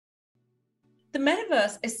The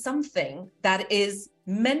metaverse is something that is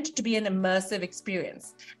meant to be an immersive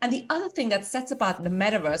experience. And the other thing that sets apart the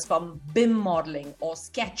metaverse from BIM modeling or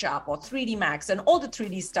SketchUp or 3D Max and all the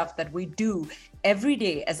 3D stuff that we do every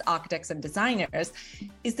day as architects and designers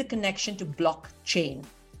is the connection to blockchain,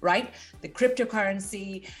 right? The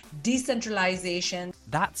cryptocurrency, decentralization.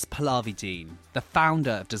 That's Pallavi Dean, the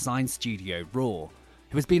founder of design studio Raw,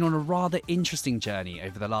 who has been on a rather interesting journey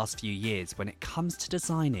over the last few years when it comes to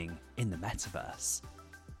designing in the metaverse.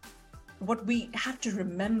 What we have to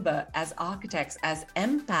remember as architects, as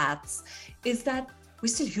empaths, is that we're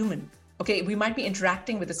still human. Okay, we might be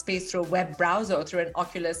interacting with the space through a web browser or through an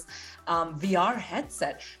Oculus VR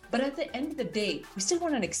headset, but at the end of the day, we still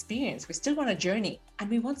want an experience, we still want a journey, and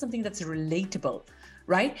we want something that's relatable,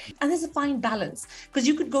 right? And there's a fine balance, because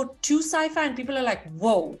you could go too sci-fi and people are like,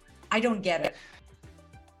 whoa, I don't get it.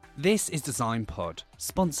 This is Design Pod,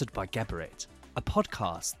 sponsored by Geberit, a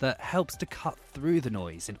podcast that helps to cut through the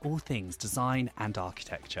noise in all things design and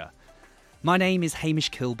architecture. My name is Hamish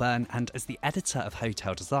Kilburn, and as the editor of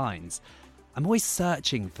Hotel Designs, I'm always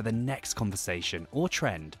searching for the next conversation or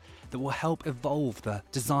trend that will help evolve the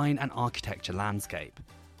design and architecture landscape.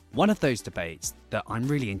 One of those debates that I'm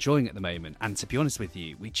really enjoying at the moment, and to be honest with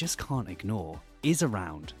you, we just can't ignore, is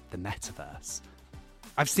around the metaverse.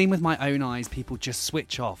 I've seen with my own eyes people just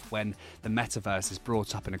switch off when the metaverse is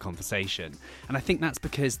brought up in a conversation. And I think that's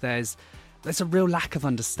because there's a real lack of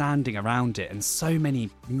understanding around it and so many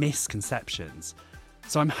misconceptions.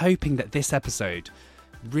 So I'm hoping that this episode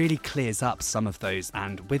really clears up some of those,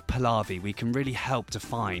 and with Pallavi we can really help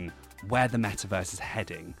define where the metaverse is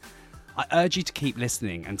heading. I urge you to keep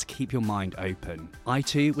listening and to keep your mind open. I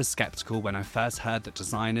too was sceptical when I first heard that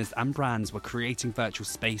designers and brands were creating virtual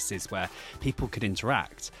spaces where people could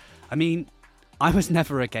interact. I mean, I was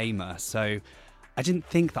never a gamer, so I didn't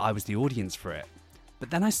think that I was the audience for it.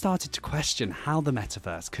 But then I started to question how the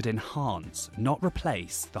metaverse could enhance, not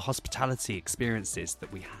replace, the hospitality experiences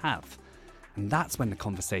that we have. And that's when the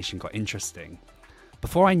conversation got interesting.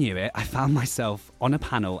 Before I knew it, I found myself on a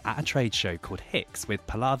panel at a trade show called Hicks with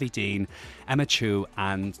Pallavi Dean, Emma Chu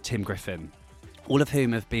and Tim Griffin, all of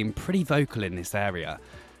whom have been pretty vocal in this area.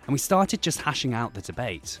 And we started just hashing out the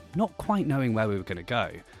debate, not quite knowing where we were going to go.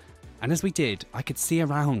 And as we did, I could see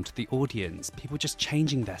around the audience people just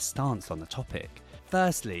changing their stance on the topic.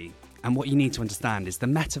 Firstly, and what you need to understand, is the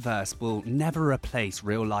metaverse will never replace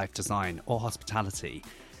real-life design or hospitality.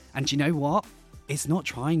 And you know what? It's not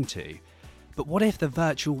trying to. But what if the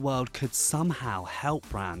virtual world could somehow help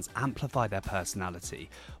brands amplify their personality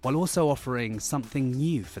while also offering something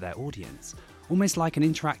new for their audience, almost like an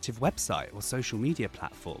interactive website or social media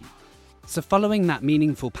platform? So following that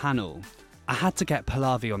meaningful panel, I had to get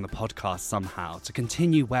Pallavi on the podcast somehow to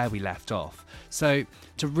continue where we left off. So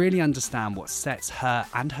to really understand what sets her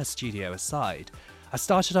and her studio aside, I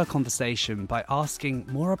started our conversation by asking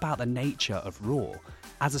more about the nature of Raw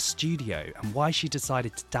as a studio and why she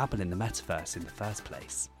decided to dabble in the metaverse in the first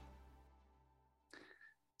place.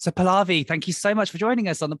 So Pallavi, thank you so much for joining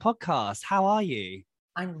us on the podcast. How are you?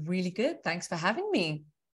 I'm really good. Thanks for having me.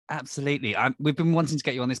 Absolutely. We've been wanting to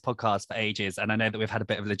get you on this podcast for ages, and I know that we've had a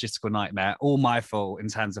bit of a logistical nightmare, all my fault in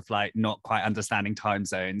terms of like not quite understanding time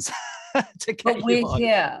zones to get But we're you on.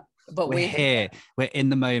 here. We're here. We're in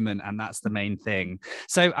the moment, and that's the main thing.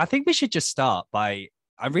 So I think we should just start by,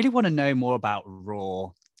 I really want to know more about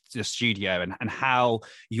Raw, the studio, and how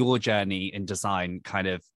your journey in design kind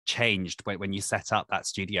of changed when you set up that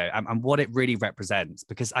studio, and what it really represents,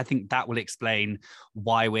 because I think that will explain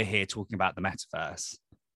why we're here talking about the metaverse.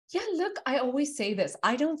 Yeah, look, I always say this.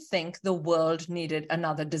 I don't think the world needed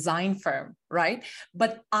another design firm, right?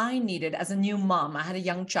 But I needed, as a new mom, I had a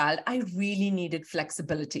young child, I really needed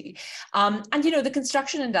flexibility. And, the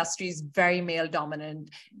construction industry is very male dominant,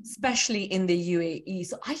 especially in the UAE.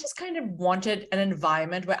 So I just kind of wanted an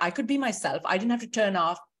environment where I could be myself. I didn't have to turn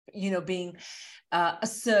off, being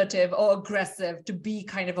assertive or aggressive to be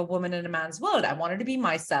kind of a woman in a man's world. I wanted to be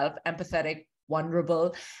myself, empathetic,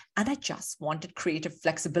 vulnerable, and I just wanted creative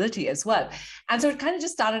flexibility as well. And so it kind of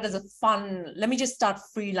just started as a fun, let me just start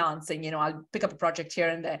freelancing, I'll pick up a project here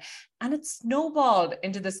and there, and it snowballed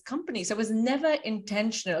into this company. So it was never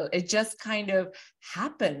intentional. It just kind of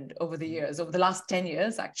happened over the years, over the last 10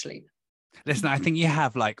 years, actually. Listen, I think you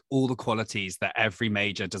have like all the qualities that every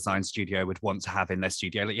major design studio would want to have in their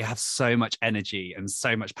studio. Like, you have so much energy and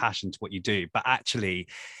so much passion to what you do, but actually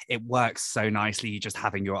it works so nicely just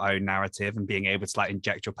having your own narrative and being able to like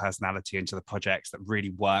inject your personality into the projects that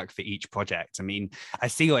really work for each project. I mean, I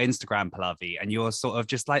see your Instagram, Pallavi, and you're sort of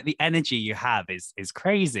just like, the energy you have is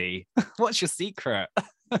crazy. What's your secret?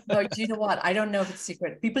 No, do you know what? I don't know if it's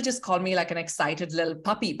secret. People just call me like an excited little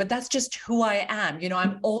puppy, but that's just who I am.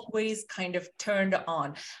 I'm always kind of turned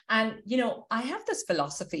on. And, I have this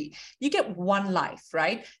philosophy. You get one life,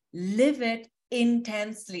 right? Live it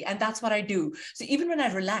intensely. And that's what I do. So even when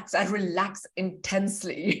I relax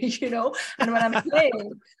intensely, and when I'm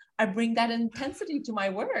playing, I bring that intensity to my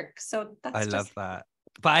work. So I that's love just that.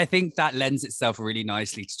 But I think that lends itself really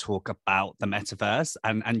nicely to talk about the metaverse,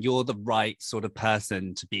 and you're the right sort of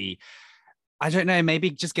person to be, I don't know,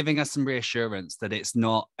 maybe just giving us some reassurance that it's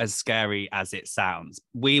not as scary as it sounds.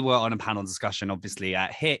 We were on a panel discussion, obviously,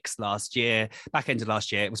 at Hicks last year, back end of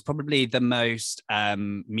last year. It was probably the most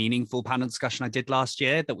meaningful panel discussion I did last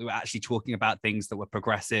year, that we were actually talking about things that were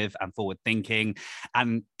progressive and forward thinking,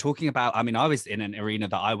 and talking about, I mean, I was in an arena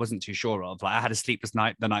that I wasn't too sure of. Like, I had a sleepless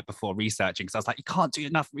night the night before researching, because I was like, you can't do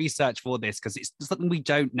enough research for this because it's something we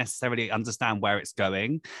don't necessarily understand where it's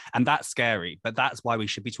going. And that's scary, but that's why we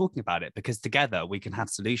should be talking about it, because together we can have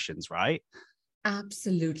solutions, right?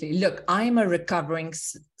 absolutely. Look, I'm a recovering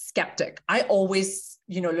skeptic. I always,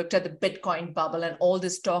 looked at the Bitcoin bubble and all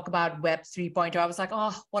this talk about Web 3.0. I was like,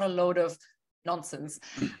 oh, what a load of nonsense.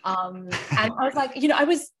 And I was like,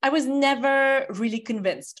 I was never really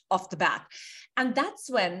convinced off the bat. And that's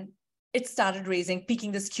when it started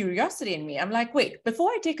piquing this curiosity in me. I'm like, wait, before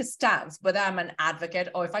I take a stance, whether I'm an advocate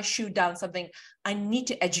or if I shoot down something, I need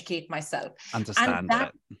to educate myself. And Understand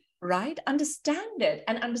that, it. right? Understand it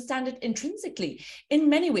and understand it intrinsically. In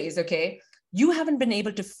many ways, okay, you haven't been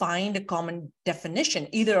able to find a common definition,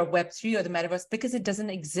 either of Web3 or the metaverse, because it doesn't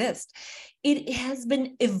exist. It has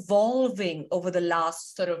been evolving over the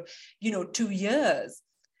last sort of, 2 years.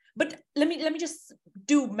 But let me just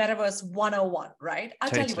do Metaverse 101, right? I'll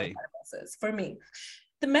tell you what Totally. Metaverse is for me.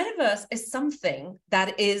 The metaverse is something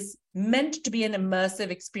that is meant to be an immersive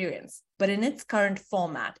experience, but in its current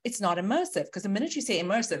format, it's not immersive, because the minute you say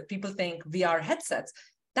immersive, people think VR headsets.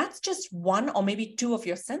 That's just one or maybe two of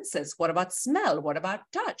your senses. What about smell? What about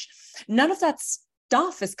touch? None of that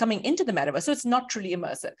stuff is coming into the metaverse, so it's not truly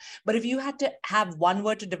immersive. But if you had to have one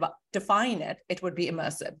word to define it, it would be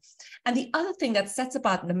immersive. And the other thing that sets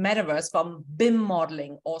apart the metaverse from BIM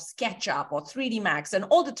modeling or SketchUp or 3D Max and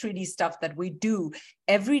all the 3D stuff that we do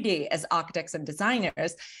every day as architects and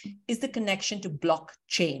designers is the connection to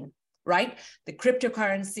blockchain, right? The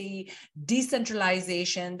cryptocurrency,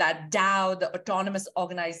 decentralization, that DAO, the autonomous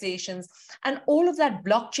organizations, and all of that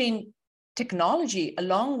blockchain technology,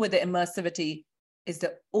 along with the immersivity, is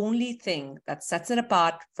the only thing that sets it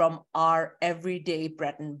apart from our everyday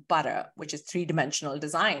bread and butter, which is three-dimensional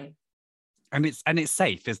design. And it's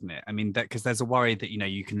safe, isn't it? I mean, that because there's a worry that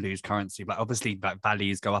you can lose currency, but obviously that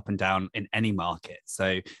values go up and down in any market.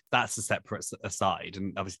 So that's a separate aside,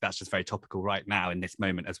 and obviously that's just very topical right now in this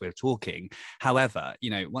moment as we're talking. However,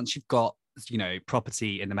 once you've got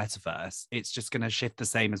property in the metaverse, it's just going to shift the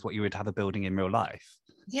same as what you would have a building in real life.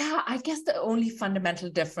 Yeah, I guess the only fundamental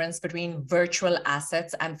difference between virtual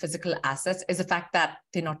assets and physical assets is the fact that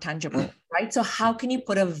they're not tangible, right? So how can you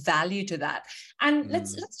put a value to that? And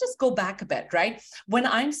let's just go back a bit, right? When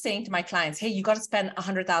I'm saying to my clients, hey, you got to spend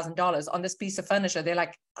 $100,000 on this piece of furniture, they're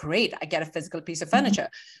like, great, I get a physical piece of furniture.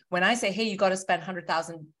 When I say, hey, you got to spend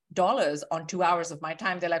 $100,000 on 2 hours of my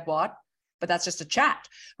time, they're like, what? But that's just a chat,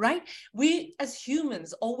 right? We as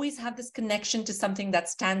humans always have this connection to something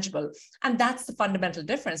that's tangible. And that's the fundamental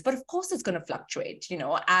difference. But of course, it's going to fluctuate,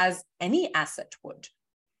 as any asset would.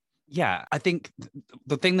 Yeah, I think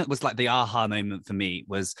the thing that was like the aha moment for me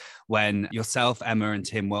was when yourself, Emma, and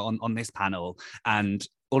Tim were on this panel, and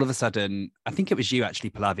all of a sudden, I think it was you actually,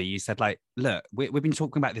 Pallavi, you said like, look, we've been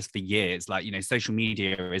talking about this for years. Like, social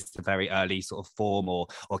media is the very early sort of form or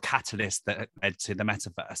catalyst that led to the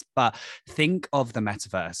metaverse. But think of the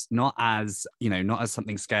metaverse not as, not as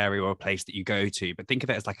something scary or a place that you go to, but think of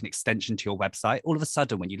it as like an extension to your website. All of a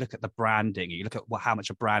sudden, when you look at the branding, you look at how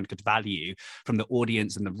much a brand could value from the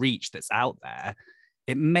audience and the reach that's out there,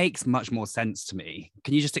 it makes much more sense to me.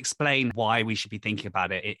 Can you just explain why we should be thinking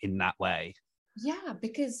about it in that way? Yeah,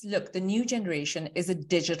 because look, the new generation is a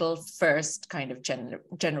digital first kind of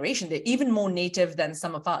generation. They're even more native than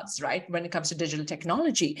some of us, right? When it comes to digital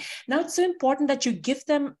technology. Now, it's so important that you give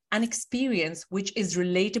them an experience which is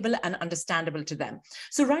relatable and understandable to them.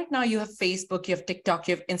 So right now you have Facebook, you have TikTok,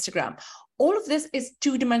 you have Instagram. All of this is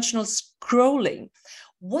two-dimensional scrolling.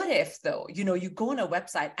 What if though, you go on a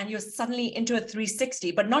website and you're suddenly into a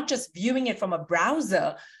 360, but not just viewing it from a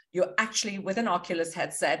browser, you're actually with an Oculus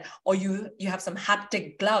headset, or you have some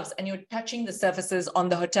haptic gloves and you're touching the surfaces on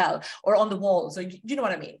the hotel or on the walls, or you know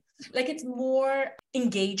what I mean? Like, it's more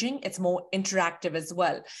engaging, it's more interactive as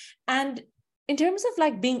well. And in terms of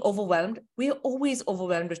like being overwhelmed, we're always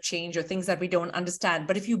overwhelmed with change or things that we don't understand.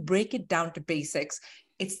 But if you break it down to basics,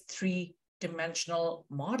 it's three-dimensional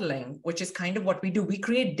modeling, which is kind of what we do. We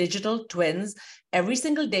create digital twins every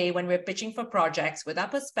single day when we're pitching for projects with our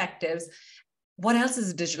perspectives. What else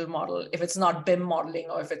is a digital model if it's not BIM modeling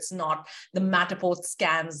or if it's not the Matterport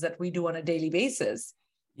scans that we do on a daily basis?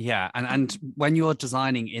 Yeah, and when you're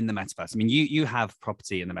designing in the metaverse, I mean, you have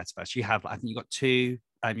property in the metaverse. You have, I think, you got two.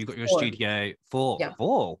 You've got your Four. studio. Four. Yeah.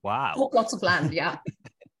 Four. Wow. 4 plots of land. Yeah.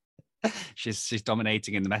 She's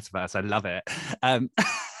dominating in the metaverse. I love it.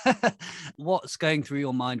 What's going through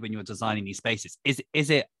your mind when you're designing these spaces? Is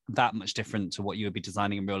it that much different to what you would be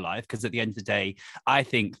designing in real life? Because at the end of the day, I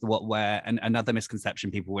think another misconception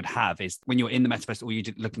people would have is when you're in the metaverse, all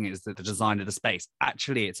you're looking at is the design of the space.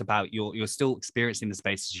 Actually, it's about you're still experiencing the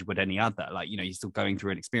space as you would any other. Like, you know, you're still going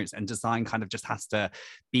through an experience, and design kind of just has to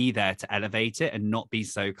be there to elevate it and not be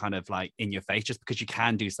so kind of like in your face. Just because you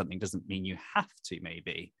can do something doesn't mean you have to,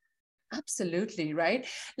 maybe. Absolutely, right?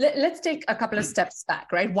 Let's take a couple of steps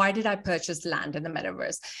back, right? Why did I purchase land in the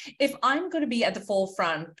metaverse? If I'm going to be at the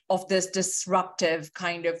forefront of this disruptive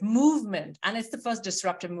kind of movement, and it's the first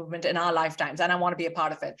disruptive movement in our lifetimes, and I want to be a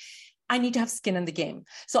part of it, I need to have skin in the game.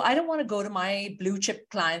 So I don't want to go to my blue chip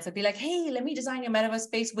clients and be like, hey, let me design your metaverse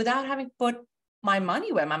space without having put my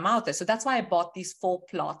money where my mouth is. So that's why I bought these 4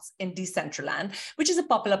 plots in Decentraland, which is a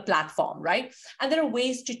popular platform, right? And there are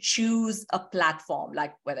ways to choose a platform,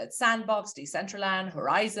 like whether it's Sandbox, Decentraland,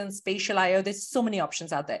 Horizon, Spatial.io. There's so many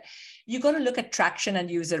options out there. You're going to look at traction and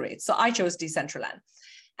user rates. So I chose Decentraland.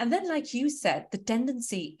 And then, like you said, the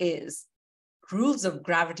tendency is rules of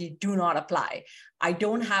gravity do not apply. I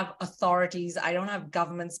don't have authorities. I don't have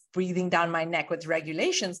governments breathing down my neck with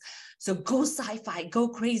regulations. So go sci-fi, go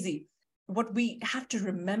crazy. What we have to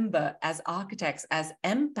remember as architects, as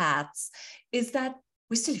empaths, is that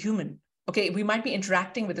we're still human. Okay, we might be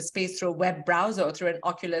interacting with the space through a web browser or through an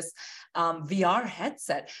Oculus VR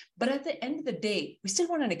headset, but at the end of the day, we still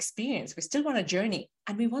want an experience. We still want a journey,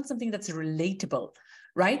 and we want something that's relatable,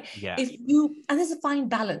 right? Yeah. And there's a fine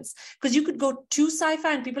balance, because you could go too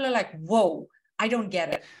sci-fi and people are like, whoa, I don't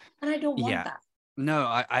get it. And I don't want that. No,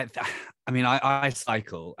 I mean, I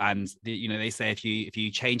cycle, and they say if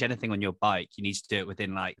you change anything on your bike, you need to do it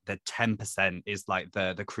within like the 10% is like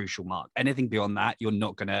the crucial mark. Anything beyond that, you're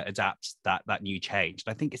not going to adapt that new change.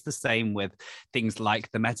 And I think it's the same with things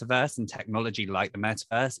like the metaverse and technology like the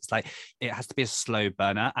metaverse. It's like it has to be a slow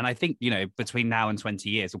burner. And I think, between now and 20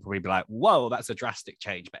 years, we'll probably be like, whoa, that's a drastic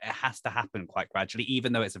change. But it has to happen quite gradually,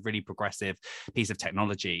 even though it's a really progressive piece of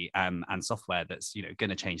technology and software that's going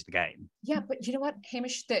to change the game. Yeah, but you know what,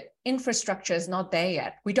 Hamish, the infrastructure is not there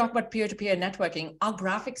yet. We talk about peer-to-peer networking. Our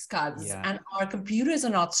graphics cards and our computers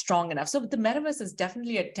are not strong enough. So the metaverse is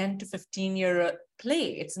definitely a 10 to 15 year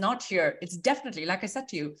play. It's not here. It's definitely, like I said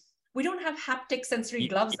to you, we don't have haptic sensory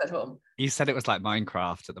gloves at home. You said it was like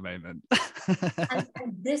Minecraft at the moment. and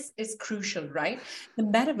this is crucial, right? The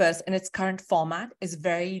metaverse in its current format is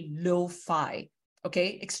very lo-fi,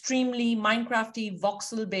 okay? Extremely Minecrafty,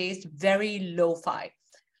 voxel-based, very lo-fi.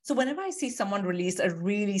 So whenever I see someone release a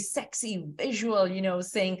really sexy visual,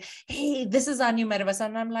 saying, hey, this is our new metaverse,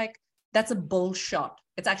 and I'm like, that's a bull shot.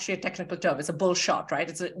 It's actually a technical term. It's a bull shot, right?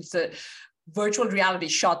 It's a virtual reality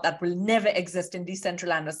shot that will never exist in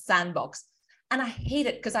Decentraland or Sandbox. And I hate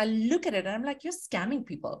it because I look at it and I'm like, you're scamming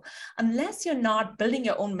people. Unless you're not building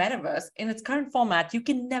your own metaverse in its current format, you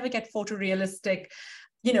can never get photorealistic,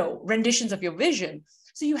 renditions of your vision.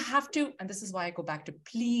 So you have to, and this is why I go back to,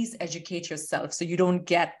 please educate yourself so you don't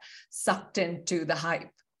get sucked into the hype.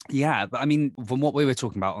 Yeah, but I mean, from what we were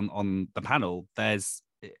talking about on the panel, there's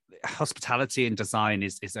hospitality and design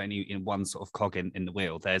is only in one sort of cog in the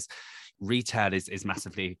wheel. There's retail is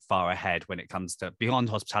massively far ahead when it comes to beyond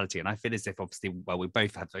hospitality, and I feel as if obviously, well, we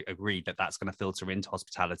both have agreed that that's going to filter into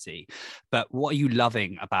hospitality. But what are you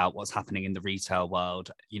loving about what's happening in the retail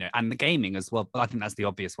world, and the gaming as well? I think that's the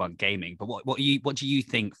obvious one, gaming. But what do you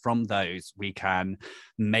think from those we can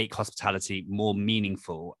make hospitality more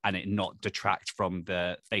meaningful and it not detract from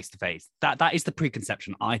the face-to-face? That is the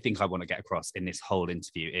preconception I think I want to get across in this whole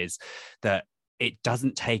interview, is that it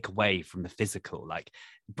doesn't take away from the physical. Like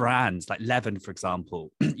brands like Leven, for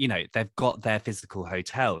example, they've got their physical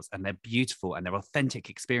hotels and they're beautiful and they're authentic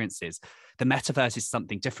experiences. The metaverse is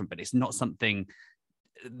something different, but it's not something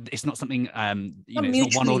it's not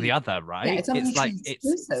one or the other, right? Yeah,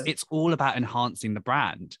 it's all about enhancing the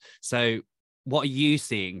brand. So what are you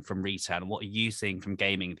seeing from retail and what are you seeing from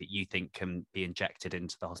gaming that you think can be injected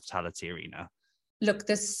into the hospitality arena? Look,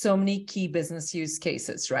 there's so many key business use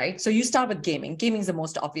cases, right? So you start with gaming. Gaming is the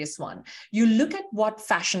most obvious one. You look at what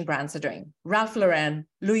fashion brands are doing. Ralph Lauren,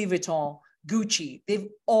 Louis Vuitton, Gucci, they've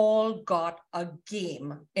all got a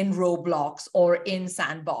game in Roblox or in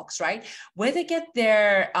Sandbox, right? Where they get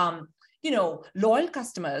their loyal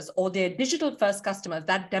customers or their digital first customers,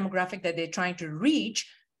 that demographic that they're trying to reach,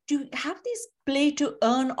 to have these play to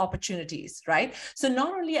earn opportunities, right? So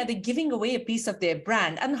not only are they giving away a piece of their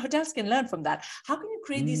brand, and hotels can learn from that. How can you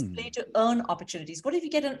create these play to earn opportunities? What if you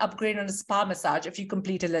get an upgrade on a spa massage if you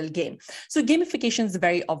complete a little game? So gamification is a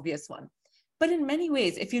very obvious one. But in many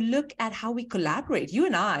ways, if you look at how we collaborate, you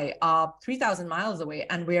and I are 3,000 miles away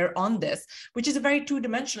and we're on this, which is a very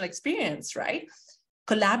two-dimensional experience, right?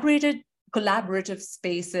 Collaborative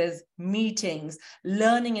spaces, meetings,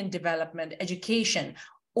 learning and development, education,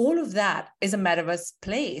 all of that is a metaverse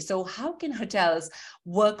play. So how can hotels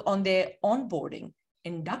work on their onboarding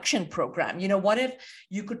induction program? What if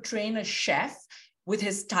you could train a chef with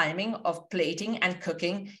his timing of plating and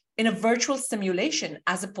cooking in a virtual simulation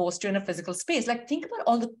as opposed to in a physical space? Like, think about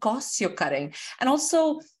all the costs you're cutting. And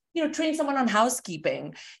also, train someone on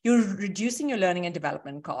housekeeping. You're reducing your learning and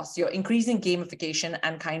development costs. You're increasing gamification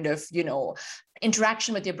and kind of,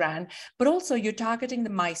 interaction with your brand, but also you're targeting the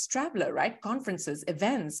MICE traveler, right? Conferences,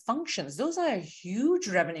 events, functions, those are a huge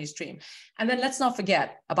revenue stream. And then let's not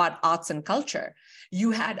forget about arts and culture. You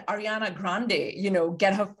had Ariana Grande,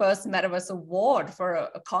 get her first Metaverse award for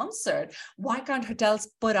a concert. Why can't hotels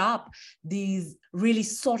put up these really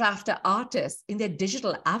sought after artists in their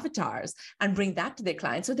digital avatars and bring that to their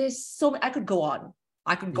clients? So I could go on.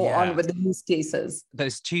 With the use cases.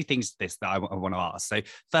 There's two things to this that I want to ask. So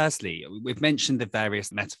firstly, we've mentioned the various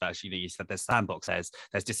metaverse. You said there's Sandbox, there's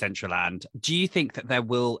Decentraland. Do you think that there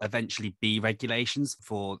will eventually be regulations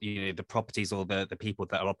for the properties or the people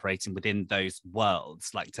that are operating within those worlds,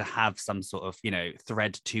 like to have some sort of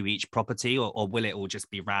thread to each property, or will it all just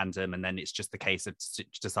be random and then it's just the case of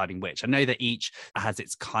deciding which? I know that each has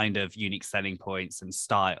its kind of unique selling points and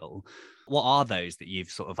style. What are those that you've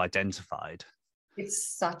sort of identified? It's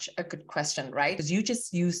such a good question, right? Because you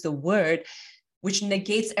just use the word which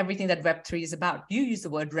negates everything that Web3 is about. You use the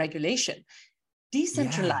word regulation.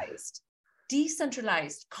 Decentralized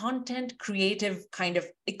content creative kind of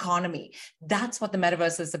economy. That's what the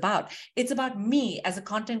metaverse is about. It's about me as a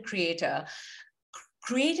content creator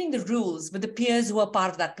creating the rules with the peers who are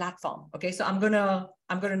part of that platform. Okay, so I'm gonna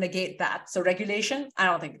negate that. So regulation, I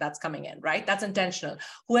don't think that's coming in, right? That's intentional.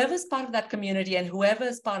 Whoever's part of that community and whoever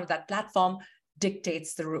is part of that platform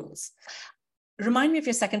dictates the rules. Remind me of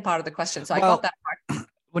your second part of the question. So I got that part.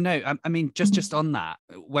 Well, no, I mean, just on that,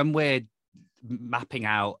 when we're mapping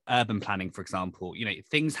out urban planning, for example,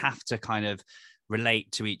 things have to kind of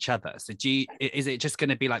relate to each other. So is it just going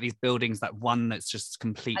to be like these buildings, that one that's just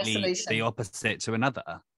completely isolation, the opposite to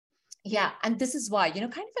another? Yeah. And this is why, kind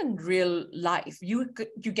of in real life, you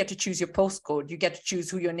get to choose your postcode, you get to choose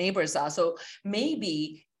who your neighbors are. So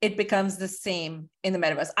maybe it becomes the same in the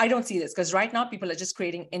metaverse. I don't see this because right now people are just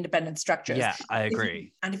creating independent structures. Yeah, I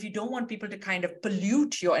agree. If you don't want people to kind of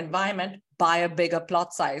pollute your environment, buy a bigger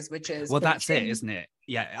plot size, which is... Well, that's it, isn't it?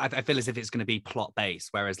 Yeah, I feel as if it's going to be plot based,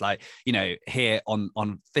 whereas like, here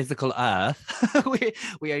on physical Earth,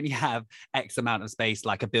 we only have X amount of space,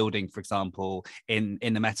 like a building, for example. In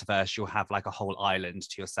the metaverse, you'll have like a whole island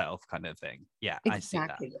to yourself kind of thing. Yeah, exactly, I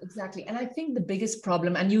see that. Exactly. And I think the biggest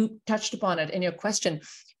problem, and you touched upon it in your question,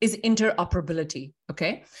 is interoperability.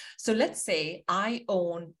 Okay. So let's say I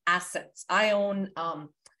own assets. I own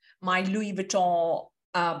my Louis Vuitton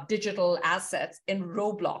digital assets in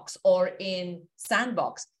Roblox or in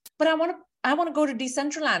Sandbox, but I want to go to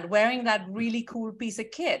Decentraland wearing that really cool piece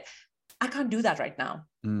of kit. I can't do that right now,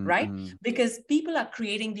 right? Because people are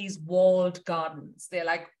creating these walled gardens. They're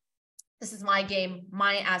like, this is my game,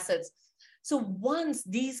 my assets. So once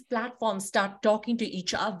these platforms start talking to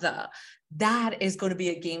each other, that is going to be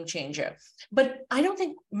a game changer. But I don't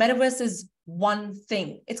think metaverse is one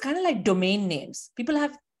thing. It's kind of like domain names. People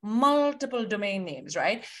have multiple domain names,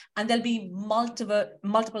 right? And there'll be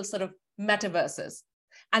multiple sort of metaverses.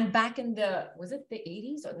 And back in was it the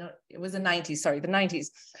 80s or no, it was the 90s, sorry, the 90s,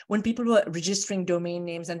 when people were registering domain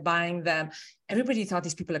names and buying them, everybody thought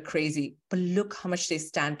these people are crazy, but look how much they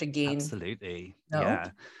stand to gain. Absolutely. No? Yeah.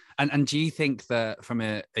 And do you think that from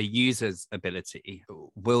a user's ability,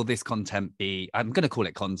 will this content be, I'm going to call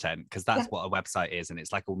it content because that's what a website is, and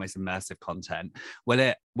it's like almost immersive content. Will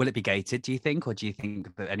it be gated, do you think? Or do you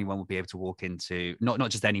think that anyone will be able to walk into, not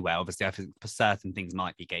just anywhere, obviously I think certain things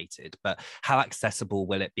might be gated, but how accessible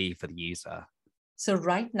will it be for the user? So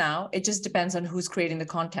right now, it just depends on who's creating the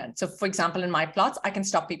content. So for example, in my plots, I can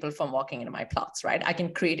stop people from walking into my plots, right? I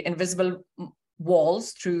can create invisible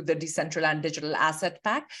walls through the Decentraland digital asset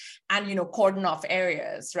pack and, cordon off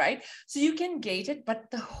areas, right? So you can gate it, but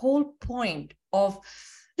the whole point of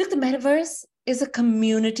Look, the metaverse is a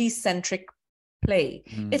community-centric play.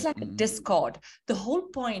 It's like a Mm-hmm. Discord. The whole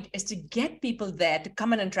point is to get people there to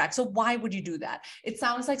come and interact. So why would you do that? It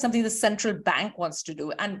sounds like something the central bank wants to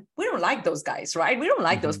do. And we don't like those guys, right? We don't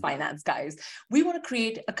like those finance guys. We want to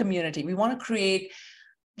create a community. We want to create,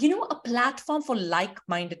 a platform for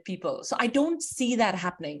like-minded people. So I don't see that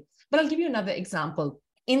happening. But I'll give you another example.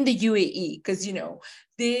 In the UAE, because,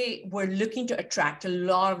 they were looking to attract a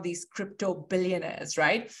lot of these crypto billionaires,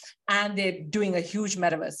 right? And they're doing a huge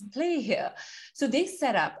metaverse play here. So they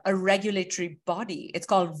set up a regulatory body. It's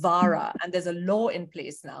called VARA, and there's a law in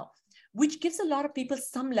place now, which gives a lot of people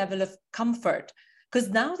some level of comfort, because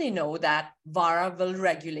now they know that VARA will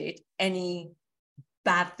regulate any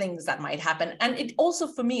bad things that might happen. And it also,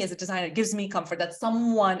 for me as a designer, it gives me comfort that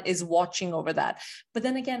someone is watching over that. But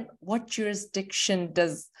then again, what jurisdiction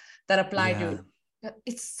does that apply to?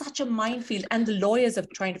 It's such a minefield, and the lawyers are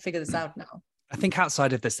trying to figure this out now. I think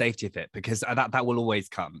outside of the safety of it, because that will always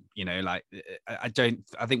come, like I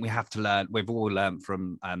think we have to learn, we've all learned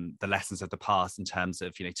from the lessons of the past in terms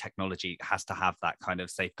of, technology has to have that kind of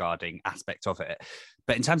safeguarding aspect of it.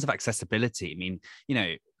 But in terms of accessibility, I mean,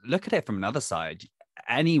 look at it from another side.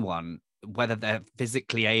 Anyone, whether they're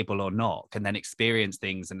physically able or not, can then experience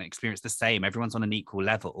things and experience the same. Everyone's on an equal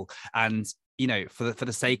level. And for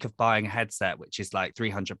the sake of buying a headset, which is like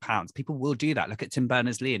 £300, people will do that. Look at Tim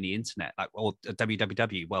Berners-Lee and the internet, or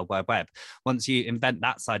www, World Wide Web. Once you invent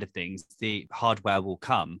that side of things, the hardware will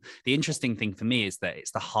come. The interesting thing for me is that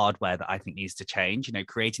it's the hardware that I think needs to change.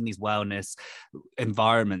 Creating these wellness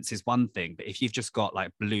environments is one thing, but if you've just got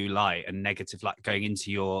like blue light and negative light going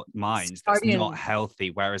into your mind, that's not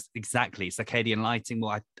healthy. Whereas exactly circadian lighting,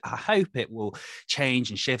 well, I hope it will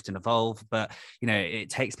change and shift and evolve, but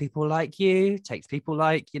it takes people like you, takes people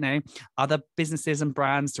like other businesses and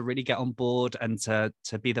brands to really get on board and to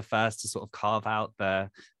be the first to sort of carve out the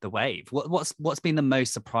wave. What's been the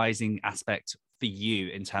most surprising aspect for you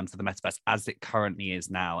in terms of the metaverse as it currently is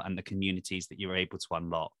now and the communities that you're able to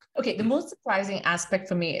unlock? Okay, the most surprising aspect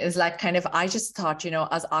for me is like kind of, I just thought,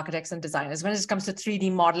 as architects and designers, when it comes to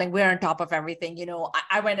 3D modeling, we're on top of everything.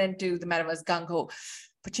 I went into the metaverse gung-ho.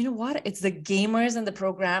 But you know what? It's the gamers and the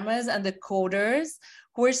programmers and the coders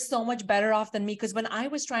who are so much better off than me. Because when I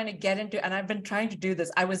was trying to get into, and I've been trying to do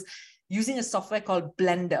this, I was using a software called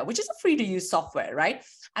Blender, which is a free to use software, right?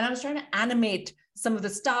 And I was trying to animate some of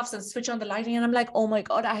the stuffs and switch on the lighting. And I'm like, oh my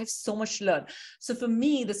God, I have so much to learn. So for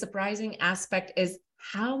me, the surprising aspect is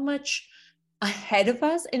how much ahead of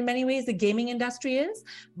us in many ways the gaming industry is.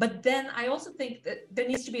 But then I also think that there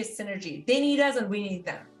needs to be a synergy. They need us and we need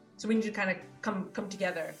them. So we need to kind of come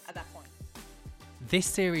together at that point. This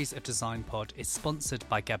series of Design Pod is sponsored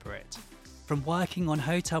by Geberit. From working on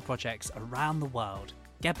hotel projects around the world,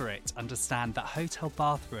 Geberit understand that hotel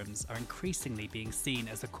bathrooms are increasingly being seen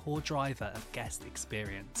as a core driver of guest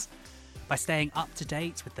experience. By staying up to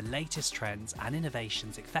date with the latest trends and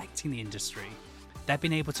innovations affecting the industry, they've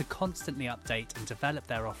been able to constantly update and develop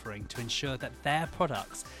their offering to ensure that their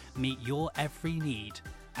products meet your every need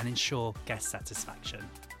and ensure guest satisfaction.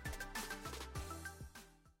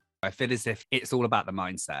 I feel as if it's all about the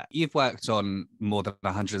mindset. You've worked on more than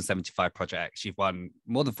 175 projects. You've won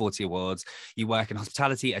more than 40 awards. You work in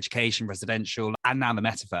hospitality, education, residential, and now the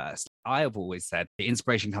metaverse. I have always said the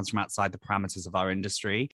inspiration comes from outside the parameters of our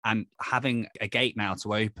industry, and having a gate now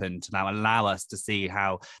to open to now allow us to see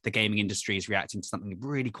how the gaming industry is reacting to something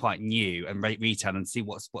really quite new and retail and see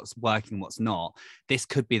what's working, what's not. This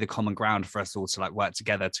could be the common ground for us all to like work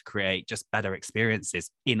together to create just better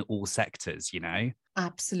experiences in all sectors,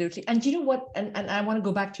 Absolutely. And you know what? And I want to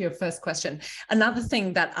go back to your first question. Another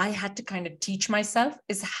thing that I had to kind of teach myself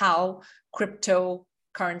is how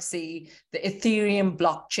cryptocurrency, the Ethereum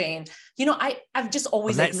blockchain, I've just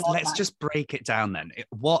always let's just break it down then.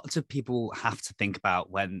 What do people have to think about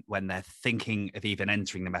when they're thinking of even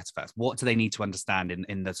entering the metaverse? What do they need to understand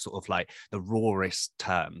in the sort of like the rawest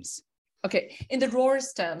terms? Okay, in the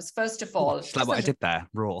rawest terms, first of all, just like what I did there,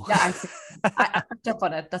 raw. Yeah, I picked up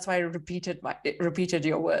on it. That's why I repeated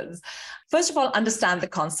your words. First of all, understand the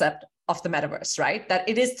concept of the metaverse, right? That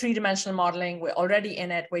it is three-dimensional modeling. We're already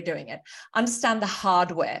in it. We're doing it. Understand the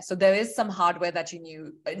hardware. So there is some hardware that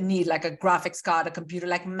you need, like a graphics card, a computer,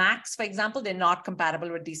 like Macs, for example. They're not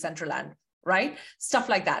compatible with Decentraland, right? Stuff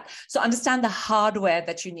like that. So understand the hardware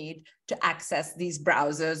that you need to access these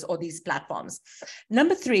browsers or these platforms.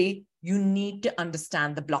 Number 3, you need to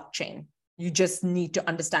understand the blockchain. You just need to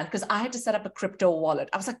understand, because I had to set up a crypto wallet.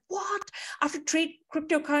 I was like, what? I have to trade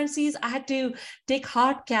cryptocurrencies. I had to take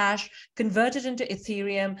hard cash, convert it into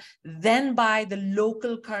Ethereum, then buy the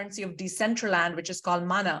local currency of Decentraland, which is called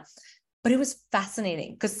Mana. But it was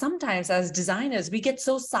fascinating because sometimes as designers, we get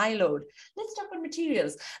so siloed. Let's talk about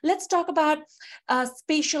materials. Let's talk about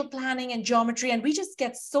spatial planning and geometry. And we just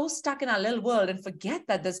get so stuck in our little world and forget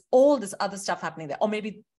that there's all this other stuff happening there. Or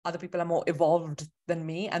maybe other people are more evolved than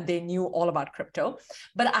me and they knew all about crypto.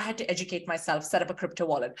 But I had to educate myself, set up a crypto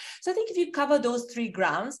wallet. So I think if you cover those three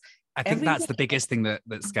grounds, I think that's the biggest thing that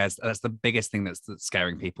scares. That's the biggest thing that's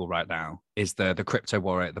scaring people right now is the crypto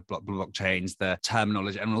wallet, the blockchains, the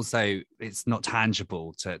terminology, and also it's not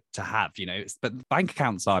tangible to have. But bank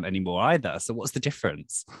accounts aren't anymore either. So what's the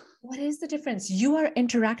difference? What is the difference? You are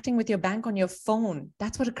interacting with your bank on your phone.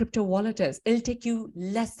 That's what a crypto wallet is. It'll take you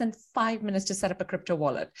less than 5 minutes to set up a crypto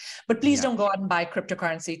wallet. But please don't go out and buy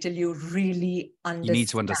cryptocurrency till you really understand. You need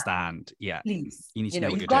to understand. Yeah. Please. You need to know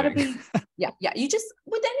what you've you're got to doing. Yeah. You just,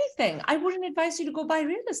 with anything, I wouldn't advise you to go buy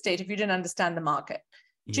real estate if you didn't understand the market.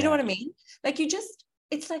 Do you know what I mean? Like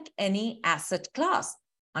it's like any asset class.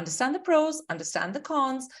 Understand the pros, understand the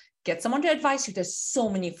cons, get someone to advise you. There's so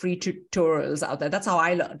many free tutorials out there. That's how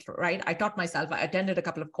I learned, right? I taught myself, I attended a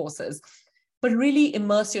couple of courses, but really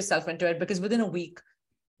immerse yourself into it because within a week,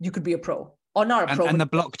 you could be a pro or not a pro. And the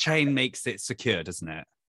blockchain makes it secure, doesn't it?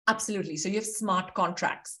 Absolutely. So you have smart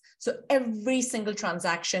contracts. So every single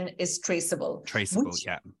transaction is traceable.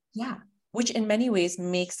 Yeah. Which in many ways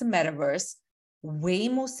makes the metaverse way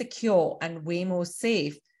more secure and way more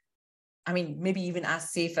safe. I mean, maybe even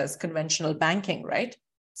as safe as conventional banking, right?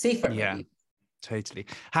 Safer. Yeah, maybe. totally.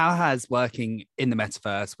 How has working in the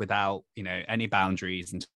metaverse without, any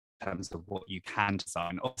boundaries in terms of what you can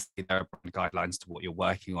design? Obviously, there are guidelines to what you're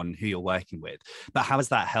working on, who you're working with, but how has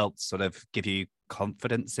that helped sort of give you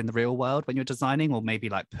confidence in the real world when you're designing, or maybe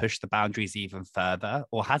like push the boundaries even further,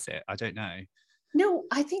 or has it? I don't know. No,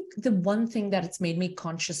 I think the one thing that it's made me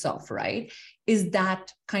conscious of, right, is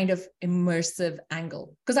that kind of immersive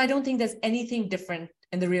angle. Because I don't think there's anything different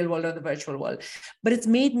in the real world or the virtual world. But it's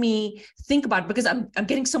made me think about, because I'm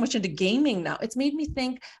getting so much into gaming now, it's made me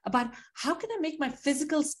think about how can I make my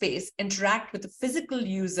physical space interact with the physical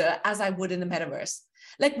user as I would in the metaverse?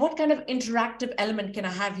 Like what kind of interactive element can I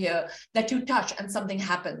have here that you touch and something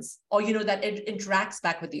happens, or, that it interacts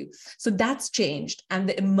back with you? So that's changed. And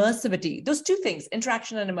the immersivity, those two things,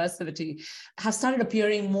 interaction and immersivity, have started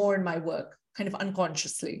appearing more in my work, kind of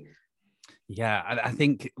unconsciously. Yeah, I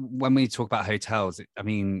think when we talk about hotels, I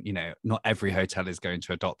mean, not every hotel is going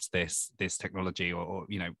to adopt this technology or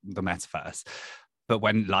the metaverse. But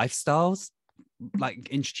when lifestyles like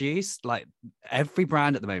introduced, like every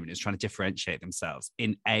brand at the moment is trying to differentiate themselves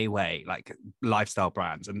in a way, like lifestyle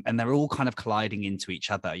brands, and they're all kind of colliding into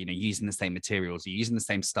each other, using the same materials, or using the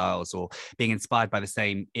same styles, or being inspired by the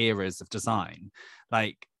same eras of design.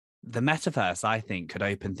 Like the metaverse, I think, could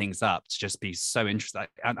open things up to just be so interesting.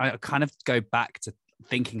 And I kind of go back to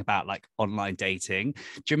thinking about like online dating.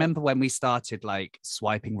 Do you remember when we started like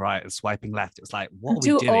swiping right and swiping left? It was like, what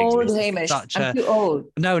are we doing? Old, Hamish. I'm too old.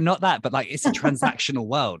 No, not that, but like it's a transactional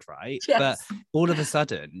world, right? Yes. But all of a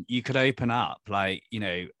sudden you could open up like,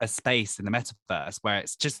 a space in the metaverse where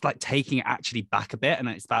it's just like taking it actually back a bit, and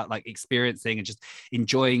it's about like experiencing and just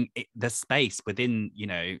enjoying the space within,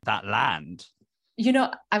 that land.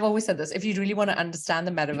 I've always said this. If you really want to understand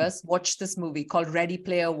the metaverse, watch this movie called Ready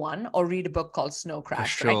Player One, or read a book called Snow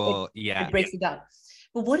Crash. For sure. It breaks it down.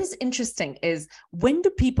 But what is interesting is, when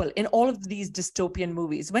do people in all of these dystopian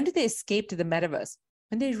movies, when do they escape to the metaverse?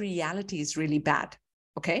 When their reality is really bad.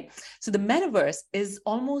 Okay. So the metaverse is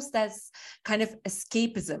almost this kind of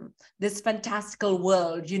escapism, this fantastical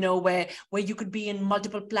world, where you could be in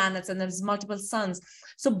multiple planets and there's multiple suns.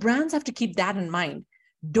 So brands have to keep that in mind.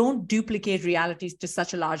 Don't duplicate realities to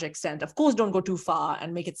such a large extent. Of course, don't go too far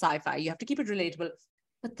and make it sci-fi. You have to keep it relatable.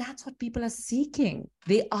 But that's what people are seeking.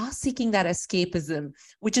 They are seeking that escapism,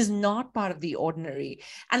 which is not part of the ordinary.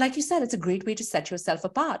 And like you said, it's a great way to set yourself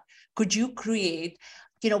apart. Could you create,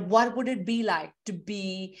 what would it be like to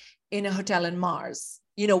be in a hotel in Mars?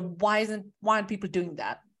 Why aren't people doing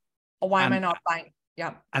that? Or why am I not buying?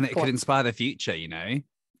 Yeah. And it could inspire the future,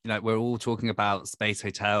 we're all talking about space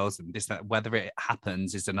hotels and this, that. Whether it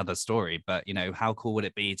happens is another story. But, how cool would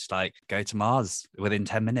it be to like go to Mars within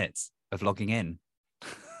 10 minutes of logging in?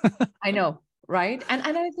 I know, right? And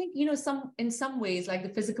I think, in some ways, like the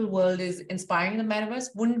physical world is inspiring the metaverse.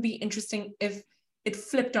 Wouldn't it be interesting if it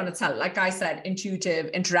flipped on itself? Like I said,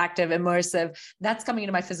 intuitive, interactive, immersive. That's coming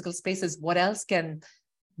into my physical spaces. What else can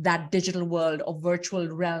that digital world or virtual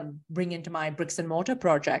realm bring into my bricks and mortar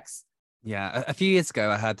projects? Yeah, a few years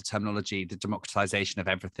ago, I heard the terminology, the democratization of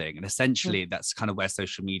everything. And essentially, that's kind of where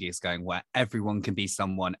social media is going, where everyone can be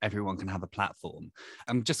someone, everyone can have a platform.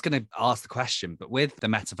 I'm just going to ask the question, but with the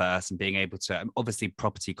metaverse and being able to, obviously,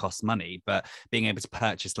 property costs money, but being able to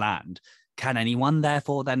purchase land, can anyone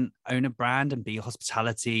therefore then own a brand and be a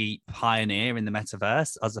hospitality pioneer in the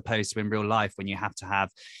metaverse, as opposed to in real life when you have to have,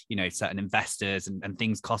 certain investors and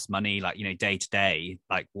things cost money, like, day to day,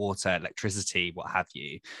 like water, electricity, what have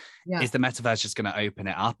you? Yeah. Is the metaverse just going to open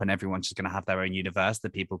it up and everyone's just going to have their own universe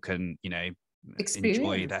that people can, enjoy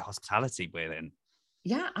Experience. their hospitality within?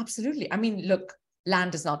 Yeah, absolutely. I mean, look,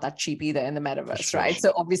 land is not that cheap either in the For metaverse, sure. right?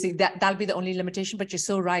 So obviously that'll be the only limitation, but you're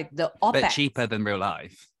so right. The But OpEx. cheaper than real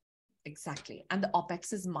life. Exactly. And the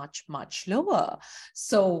OpEx is much, much lower.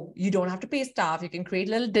 So you don't have to pay staff. You can create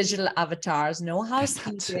little digital avatars, no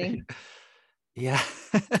housekeeping. Yeah.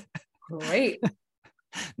 Great.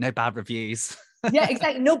 No bad reviews. Yeah,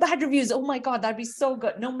 exactly. No bad reviews. Oh my God, that'd be so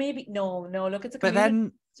good. No, maybe, no, look, it's a But community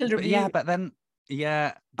then, still but yeah, review. but then,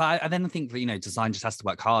 yeah, but I then think that, design just has to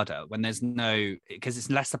work harder when there's no, because it's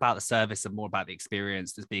less about the service and more about the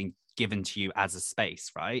experience that's being given to you as a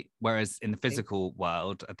space, right? Whereas in the physical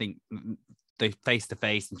world, I think the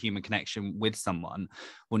face-to-face and human connection with someone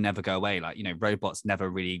will never go away. Like, robots never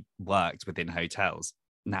really worked within hotels,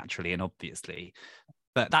 naturally and obviously.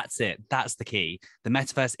 But that's it. That's the key. The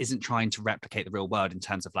metaverse isn't trying to replicate the real world in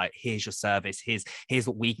terms of like, here's your service, here's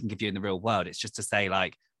what we can give you in the real world. It's just to say,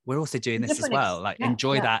 like, we're also doing this as well. Like,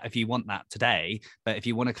 enjoy that if you want that today. But if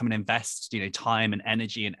you want to come and invest, time and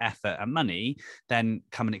energy and effort and money, then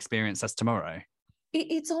come and experience us tomorrow.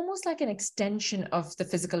 It's almost like an extension of the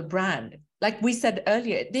physical brand. Like we said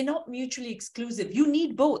earlier, they're not mutually exclusive. You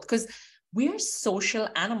need both because we are social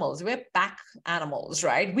animals. We're pack animals,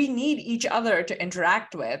 right? We need each other to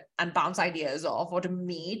interact with and bounce ideas off or to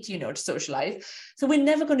meet, to socialize. So we're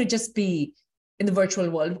never going to just be in the virtual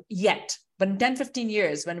world yet. But in 10, 15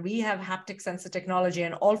 years, when we have haptic sensor technology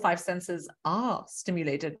and all 5 senses are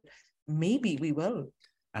stimulated, maybe we will.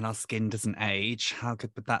 And our skin doesn't age. How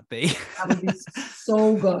good would that be? That would be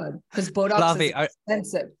so good because Botox is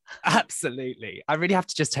expensive. Absolutely. I really have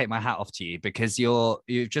to just take my hat off to you because you're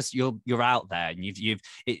out there and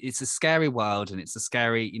it's a scary world and it's a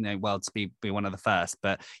scary, world to be one of the first,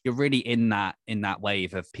 but you're really in that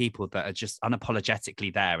wave of people that are just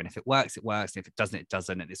unapologetically there. And if it works, it works. And if it doesn't, it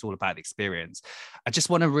doesn't. And it's all about the experience. I just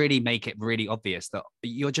want to really make it really obvious that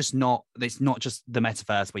it's not just the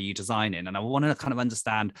metaverse where you design in. And I want to kind of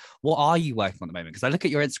understand, what are you working on at the moment? Because I look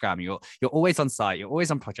at your Instagram, you're always on site, you're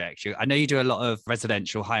always on projects. I know you do a lot of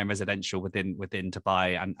residential, high-end residential within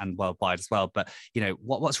Dubai and worldwide as well. But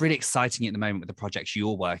what's really exciting at the moment with the projects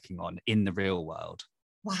you're working on in the real world?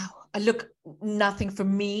 Wow. Look, nothing for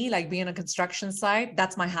me, like being on a construction site,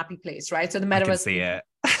 that's my happy place, right? So the metaverse. I can see it.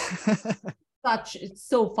 It's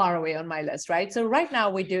so far away on my list, right? So right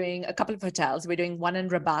now we're doing a couple of hotels. We're doing one in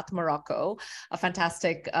Rabat, Morocco, a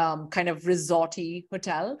fantastic kind of resorty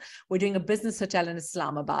hotel. We're doing a business hotel in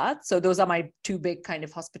Islamabad. So those are my 2 big kind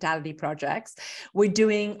of hospitality projects. We're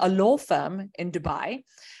doing a law firm in Dubai.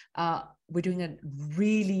 We're doing a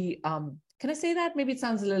really, can I say that? Maybe it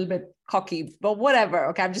sounds a little bit cocky, but whatever.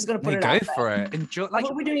 Okay, I'm just going to put it out there. For it. Enjoy.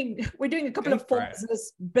 We're doing a couple of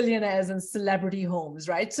Forbes billionaires and celebrity homes,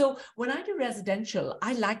 right? So when I do residential,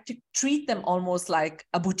 I like to treat them almost like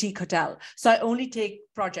a boutique hotel. So I only take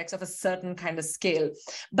projects of a certain kind of scale,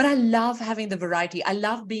 but I love having the variety. I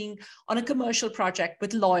love being on a commercial project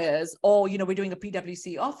with lawyers, or we're doing a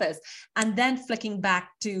PwC office, and then flicking back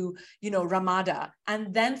to Ramada,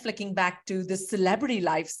 and then flicking back to the celebrity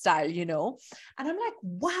lifestyle, and I'm like,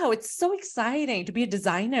 wow, it's so exciting to be a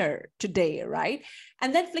designer today, right?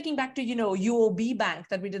 And then flicking back to, UOB Bank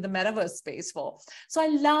that we did the metaverse space for. So I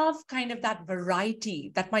love kind of that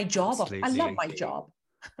variety that my job, I love my job.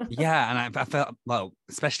 Yeah, and I felt, well,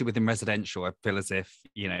 especially within residential, I feel as if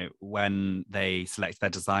when they select their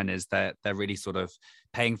designers, they're really sort of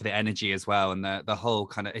paying for the energy as well, and the whole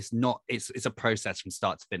kind of, it's a process from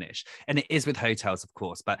start to finish, and it is with hotels, of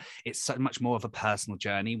course, but it's so much more of a personal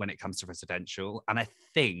journey when it comes to residential. And I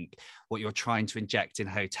think what you're trying to inject in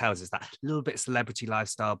hotels is that little bit celebrity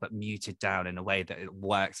lifestyle, but muted down in a way that it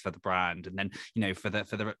works for the brand. And then for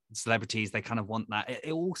the celebrities, they kind of want that.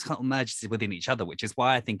 It all kind of merges within each other, which is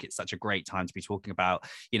why I think it's such a great time to be talking about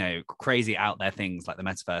crazy out there things like the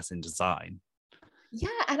metaverse in design. Yeah,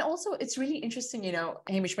 and also it's really interesting,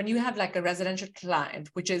 Hamish, when you have like a residential client,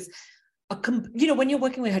 which is when you're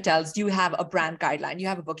working with hotels, you have a brand guideline, you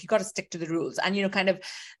have a book, you got to stick to the rules and, kind of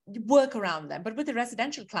work around them. But with a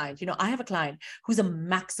residential client, I have a client who's a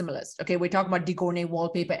maximalist. Okay. We're talking about decorné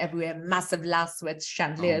wallpaper everywhere, massive last with Oh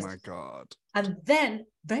chandeliers. my God. And then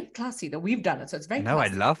very classy that we've done it. So it's very No,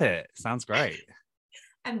 classy. I love it. Sounds great.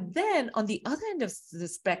 And then on the other end of the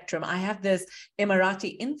spectrum, I have this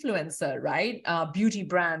Emirati influencer, right?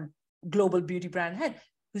 Global beauty brand head,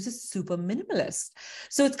 who's a super minimalist.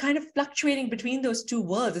 So it's kind of fluctuating between those two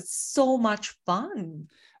worlds. It's so much fun.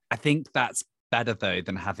 I think that's better though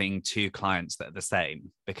than having two clients that are the same,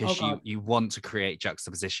 because you want to create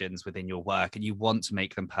juxtapositions within your work and you want to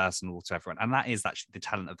make them personal to everyone. And that is actually the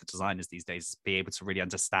talent of the designers these days, is be able to really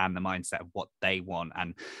understand the mindset of what they want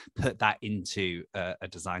and put that into a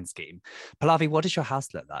design scheme. Pallavi, what does your house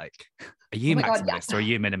look like? Are you maximalist or are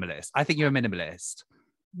you minimalist? I think you're a minimalist.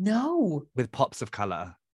 No. With pops of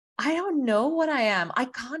color. I don't know what I am. I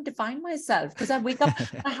can't define myself because I wake up,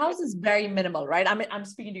 my house is very minimal, right? I'm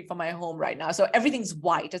speaking to you from my home right now. So everything's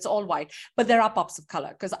white. It's all white, but there are pops of color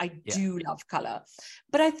because I do love color.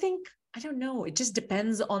 But I don't know. It just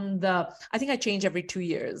depends on I think I change every 2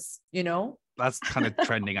 years, That's kind of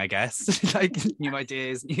trending, I guess. Like new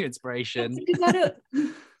ideas, new inspiration. You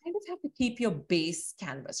kind of have to keep your base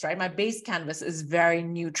canvas, right? My base canvas is very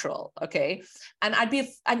neutral, okay? And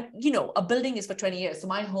a building is for 20 years. So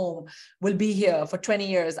my home will be here for 20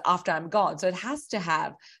 years after I'm gone. So it has to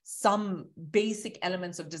have some basic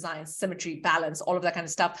elements of design, symmetry, balance, all of that kind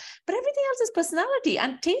of stuff. But everything else is personality,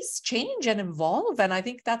 and tastes change and evolve. And I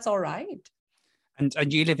think that's all right.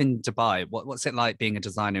 And you live in Dubai. What's it like being a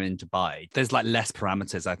designer in Dubai? There's like less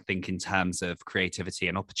parameters, I think, in terms of creativity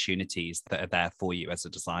and opportunities that are there for you as a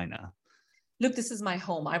designer. Look, this is my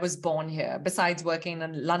home. I was born here. Besides working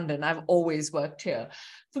in London, I've always worked here.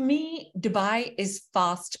 For me, Dubai is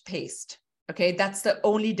fast paced. Okay, that's the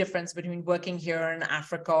only difference between working here in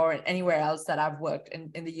Africa or anywhere else that I've worked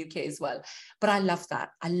in the UK as well. But I love that.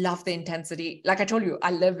 I love the intensity. Like I told you,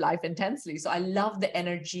 I live life intensely. So I love the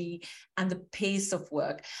energy and the pace of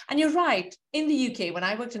work. And you're right. In the UK, when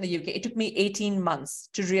I worked in the UK, it took me 18 months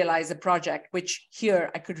to realize a project, which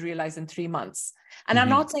here I could realize in 3 months. And I'm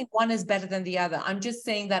not saying one is better than the other. I'm just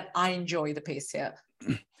saying that I enjoy the pace here.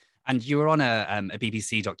 And you were on a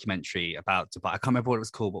BBC documentary about Dubai. I can't remember what it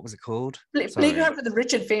was called. What was it called? Playground for the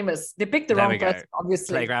Rich and Famous. They picked the wrong person,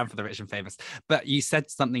 obviously. Playground for the Rich and Famous. But you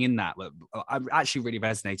said something in that actually really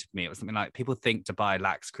resonated with me. It was something like, people think Dubai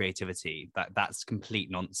lacks creativity. That's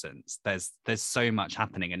complete nonsense. There's so much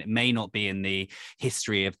happening, and it may not be in the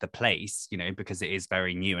history of the place, because it is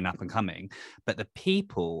very new and up and coming. But the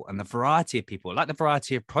people and the variety of people, like the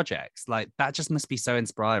variety of projects, like that just must be so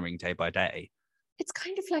inspiring day by day. It's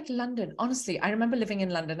kind of like London. Honestly, I remember living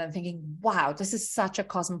in London and thinking, wow, this is such a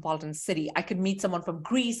cosmopolitan city. I could meet someone from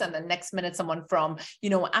Greece and the next minute someone from,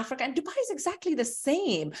 Africa. And Dubai is exactly the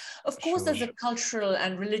same. Of course, there's a cultural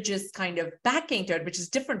and religious kind of backing to it, which is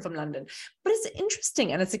different from London. But it's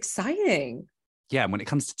interesting and it's exciting. Yeah, and when it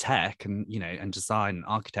comes to tech and, and design and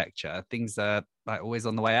architecture, things are like always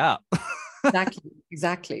on the way up.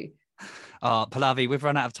 Exactly. Pallavi, we've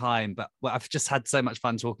run out of time, but I've just had so much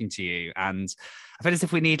fun talking to you, and I feel as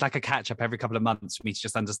if we need like a catch up every couple of months for me to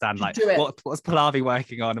just understand like what's Pallavi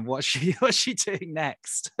working on and what's she doing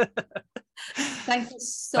next. Thank you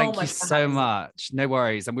so much. Thank you so much. No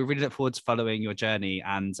worries, and we really look forward to following your journey.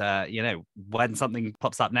 And when something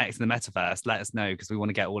pops up next in the metaverse, let us know because we want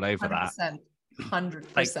to get all over 100%, that.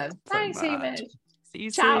 100%. Thanks, Hamish. See you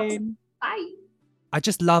Ciao. soon. Bye. I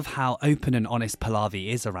just love how open and honest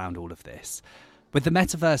Pallavi is around all of this. With the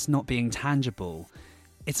metaverse not being tangible,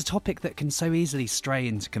 it's a topic that can so easily stray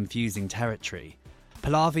into confusing territory.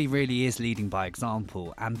 Pallavi really is leading by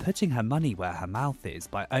example and putting her money where her mouth is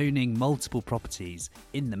by owning multiple properties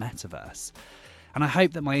in the metaverse. And I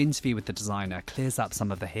hope that my interview with the designer clears up some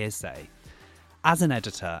of the hearsay. As an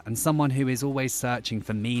editor and someone who is always searching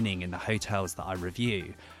for meaning in the hotels that I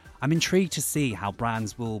review, I'm intrigued to see how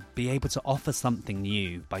brands will be able to offer something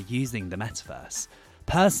new by using the metaverse.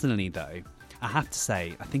 Personally though, I have to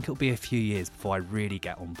say, I think it'll be a few years before I really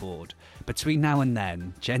get on board. Between now and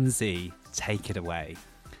then, Gen Z, take it away.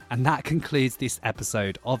 And that concludes this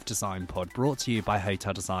episode of Design Pod, brought to you by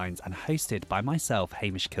Hotel Designs and hosted by myself,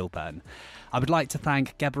 Hamish Kilburn. I would like to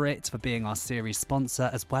thank Geberit for being our series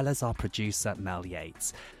sponsor, as well as our producer, Mel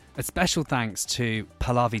Yates. A special thanks to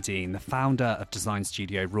Pallavi Dean, the founder of Design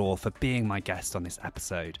Studio Raw, for being my guest on this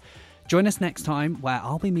episode. Join us next time, where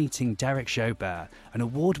I'll be meeting Derek Joubert, an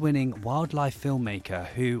award-winning wildlife filmmaker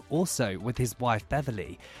who also, with his wife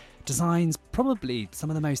Beverly, designs probably some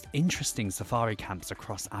of the most interesting safari camps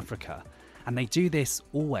across Africa. And they do this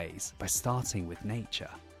always by starting with nature.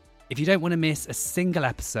 If you don't want to miss a single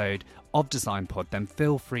episode of Design Pod, then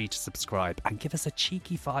feel free to subscribe and give us a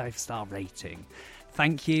cheeky 5-star rating.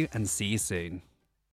 Thank you and see you soon.